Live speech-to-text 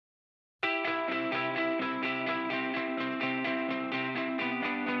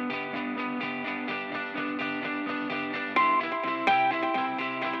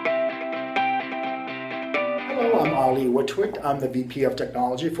Ali Witwit. I'm the VP of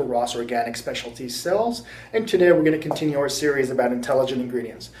Technology for Ross Organic Specialty Sales, and today we're going to continue our series about intelligent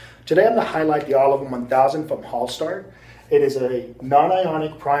ingredients. Today I'm going to highlight the Olivem 1000 from Hallstar. It is a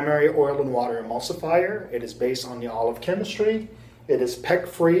non-ionic primary oil and water emulsifier. It is based on the olive chemistry. It is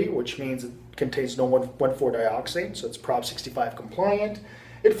PEC-free, which means it contains no 1,4-dioxane, so it's Prop 65 compliant.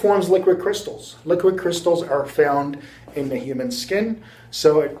 It forms liquid crystals. Liquid crystals are found in the human skin,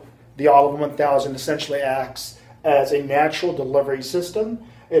 so the Olivem 1000 essentially acts as a natural delivery system.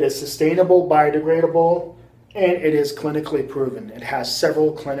 It is sustainable, biodegradable, and it is clinically proven. It has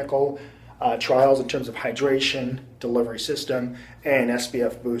several clinical trials in terms of hydration, delivery system, and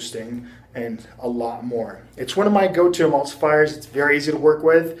SPF boosting, and a lot more. It's one of my go-to emulsifiers. It's very easy to work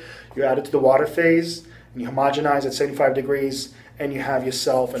with. You add it to the water phase, and you homogenize at 75 degrees, and you have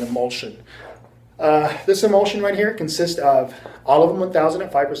yourself an emulsion. This emulsion right here consists of Olivem 1000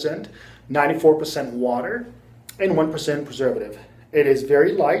 at 5%, 94% water, and 1% preservative. It is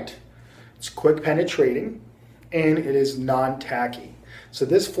very light, it's quick penetrating, and it is non-tacky. So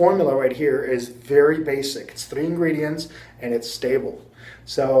this formula right here is very basic. It's 3 ingredients and it's stable.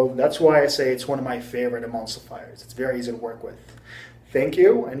 So that's why I say it's one of my favorite emulsifiers. It's very easy to work with. Thank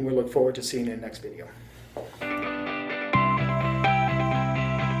you, and we look forward to seeing you in the next video.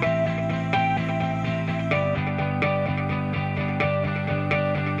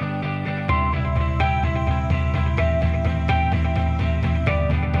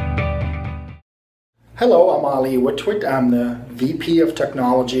 Hello, I'm Ali Witwit. I'm the VP of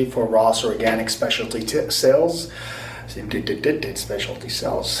Technology for Ross Organic Specialty Sales. Specialty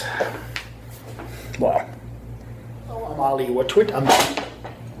Sales. Wow. Hello, I'm Ali Witwit.